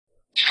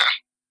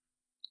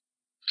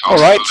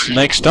Alright,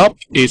 next up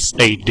is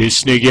a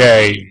Disney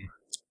game.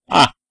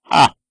 Ah,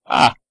 ah,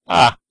 ah,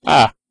 ah,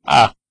 ah,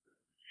 ah.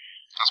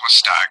 That's my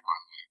stag, by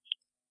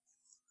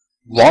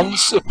the way.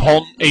 Once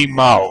upon a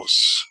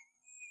mouse.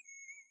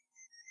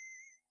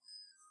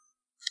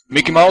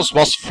 Mickey Mouse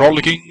was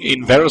frolicking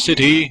in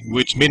Veracity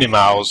with Minnie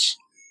Mouse,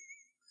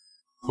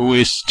 who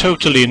is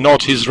totally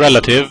not his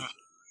relative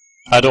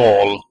at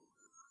all.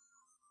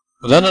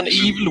 Then an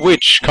evil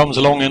witch comes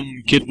along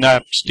and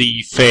kidnaps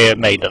the fair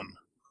maiden.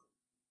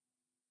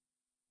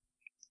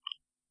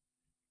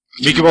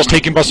 Mickey was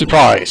taken by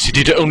surprise. He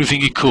did the only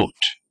thing he could.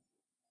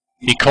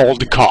 He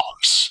called the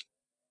cops.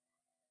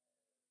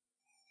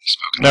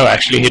 No,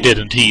 actually he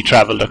didn't. He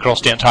traveled across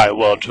the entire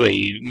world to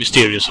a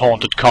mysterious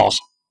haunted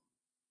castle.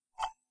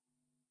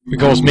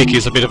 Because Mickey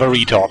is a bit of a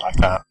retard like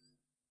that.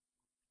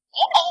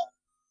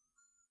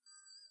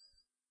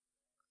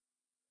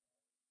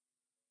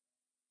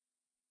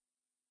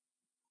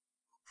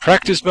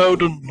 Practice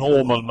mode or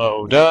normal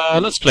mode?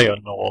 Let's play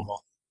on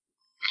normal.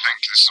 I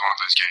think this is one of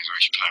those games where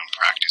if you play on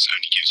practice, it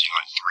only gives you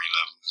like 3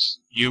 levels.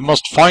 You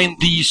must find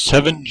the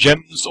 7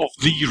 gems of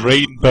the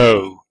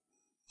rainbow.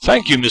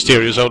 Thank you,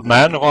 mysterious old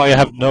man, I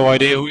have no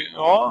idea who you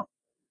are.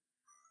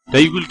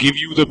 They will give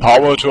you the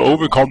power to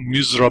overcome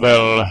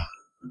miserable.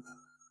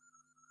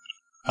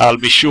 I'll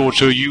be sure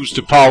to use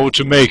the power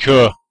to make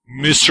her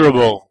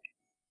miserable.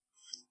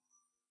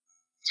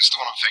 Is this the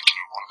one I'm thinking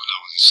of? One of the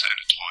levels is set in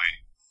a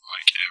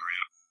toy-like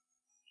area.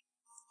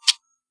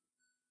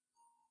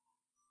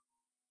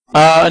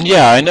 And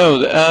yeah, I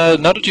know,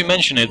 now that you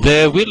mention it,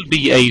 there will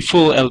be a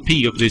full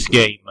LP of this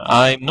game.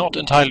 I'm not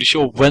entirely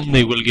sure when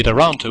they will get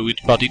around to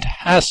it, but it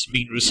has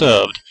been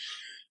reserved.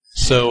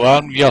 So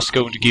I'm just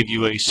going to give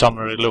you a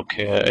summary look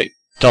here.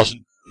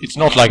 It's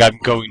not like I'm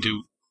going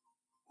to,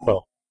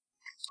 well,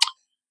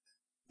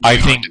 I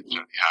think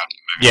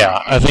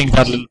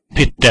that little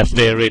pit death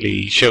there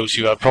really shows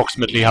you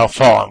approximately how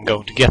far I'm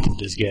going to get in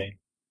this game.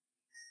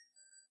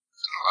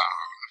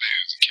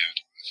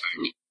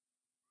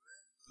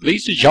 At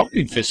least the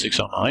jumping physics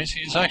are nice.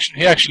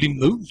 He actually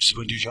moves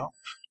when you jump.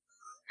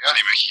 The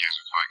early Mickey games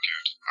were quite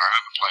good. I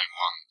remember playing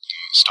one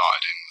that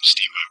started in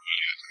Steamboat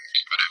Willie, I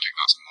think. I don't think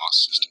that's the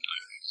Master System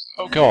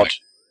though. Oh god.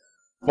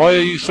 Why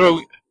are you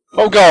throwing...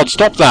 Oh god,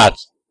 stop that!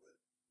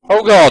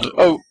 Oh god,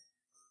 oh...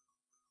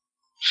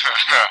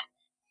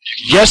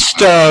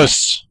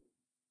 Jesters!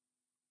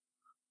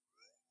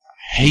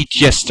 Hate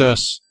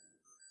jesters.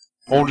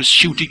 Always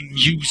shooting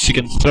music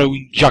and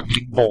throwing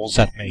juggling balls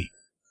at me.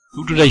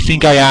 Who do they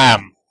think I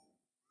am?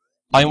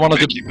 I'm one of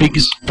the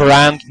biggest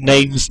brand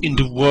names in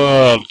the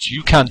world.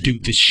 You can't do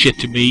this shit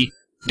to me.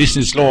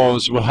 Business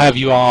laws will have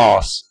your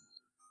ass.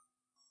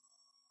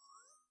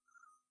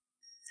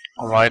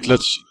 Alright,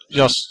 let's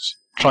just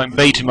try and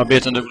bait him a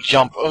bit and then we'll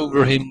jump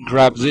over him,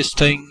 grab this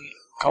thing.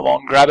 Come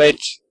on, grab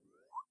it.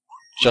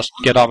 Just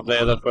get out of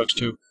there, that works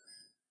too.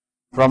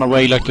 Run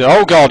away like the...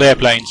 Oh god,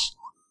 airplanes!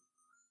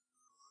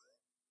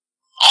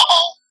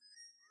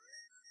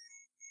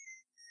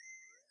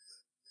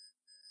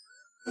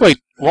 Wait,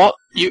 what?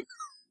 You...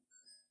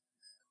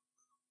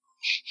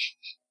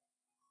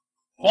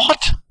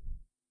 What?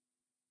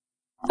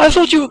 I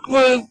thought you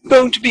were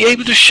going to be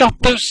able to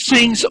shut those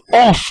things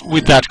off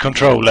with that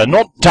controller,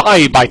 not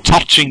die by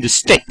touching the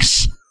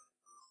sticks.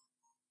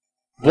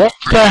 What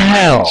the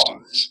hell?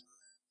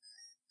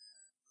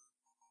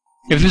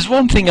 If there's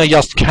one thing I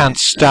just can't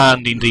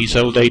stand in these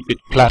old 8-bit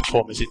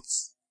platformers,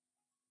 it's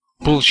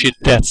bullshit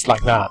deaths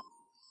like that.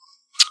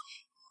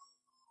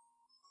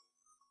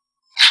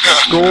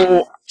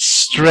 Score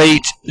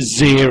straight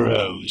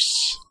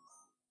zeros.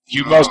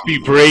 You must be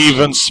brave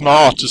and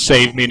smart to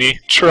save Minnie.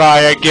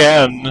 Try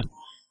again.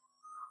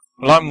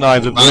 Well, I'm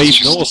neither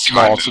brave nor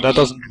smart, so that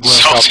doesn't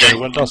work out very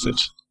well, does it?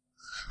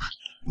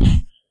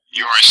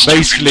 You're a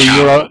stupid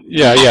coward.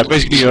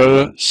 Basically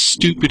you're a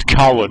stupid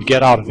coward.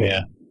 Get out of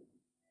here.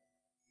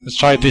 Let's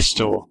try this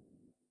door.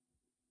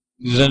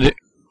 Wait,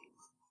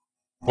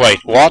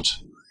 what?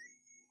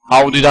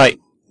 How did I...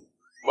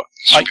 What?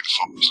 Stupid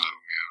fox, though, yeah.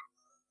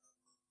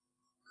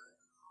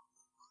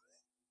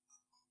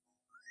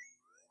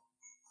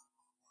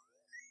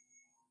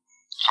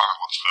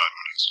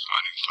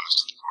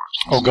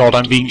 Oh god,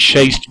 I'm being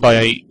chased by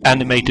a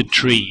animated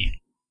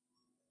tree.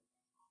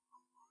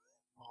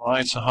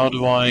 Alright, so how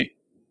do I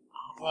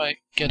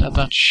get at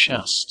that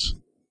chest? It's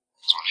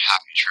one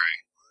happy tree.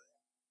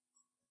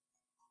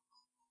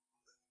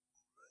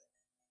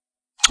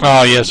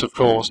 Ah, yes, of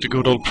course, the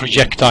good old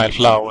projectile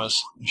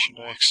flowers. You should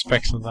have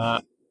expected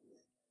that.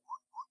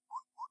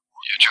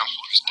 Yeah, jump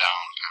up is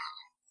down,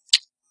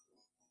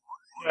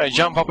 apparently. Yeah,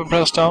 jump up and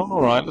press down?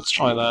 Alright, let's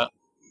try that.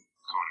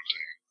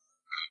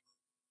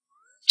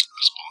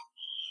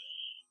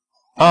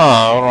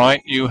 Ah,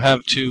 alright, you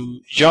have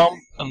to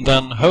jump and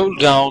then hold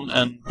down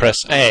and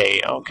press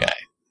A, okay.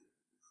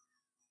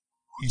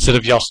 Instead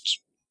of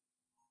just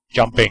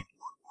jumping.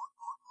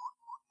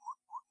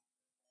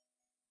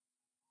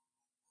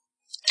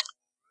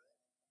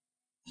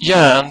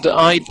 Yeah, and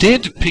I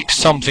did pick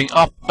something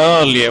up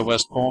earlier,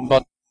 Westbourne,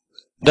 but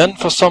Then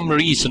for some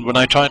reason when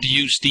I tried to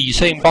use the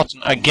same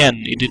button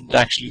again, it didn't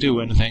actually do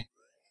anything.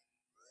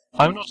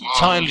 I'm not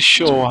entirely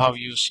sure how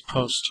you're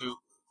supposed to...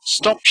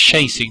 Stop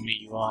chasing me,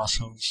 you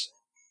assholes.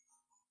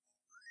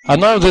 And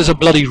now there's a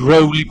bloody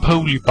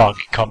roly-poly bug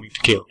coming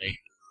to kill me.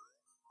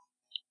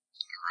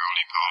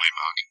 Roly-poly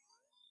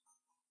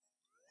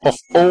bug. Of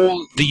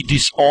all the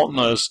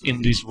dishonors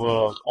in this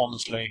world,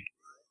 honestly.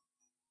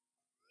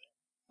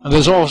 And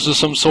there's also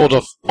some sort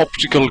of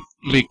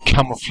optically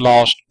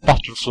camouflaged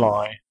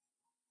butterfly.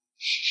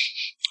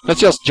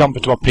 Let's just jump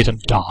into a pit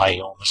and die,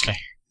 honestly.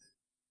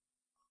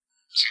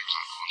 Seems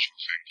like a logical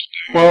thing to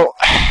do. Well...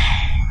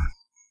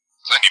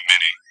 It's only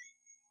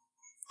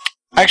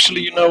Minnie.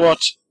 Actually, you know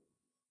what?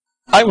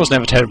 I was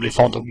never terribly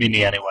fond of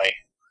Minnie anyway.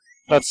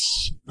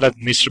 Let's let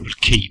Miserable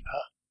keep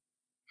her.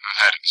 Her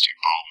head is too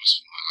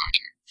bulbous for my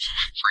liking.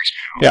 Freaks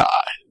me out. Yeah,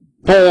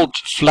 bald,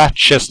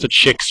 flat-chested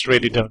chicks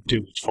really don't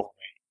do it for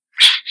me.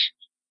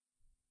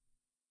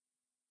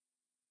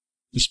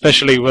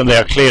 Especially when they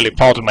are clearly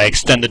part of my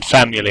extended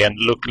family and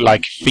look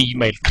like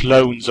female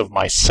clones of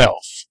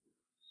myself.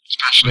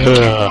 Especially in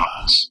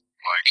clowns.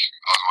 Like,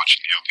 I was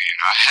watching the LP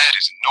and her head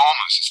is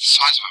enormous. It's the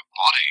size of her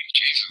body.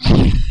 Jesus.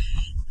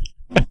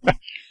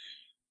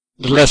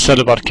 The less said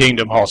about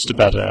Kingdom Hearts, the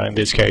better in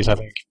this case, I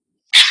think.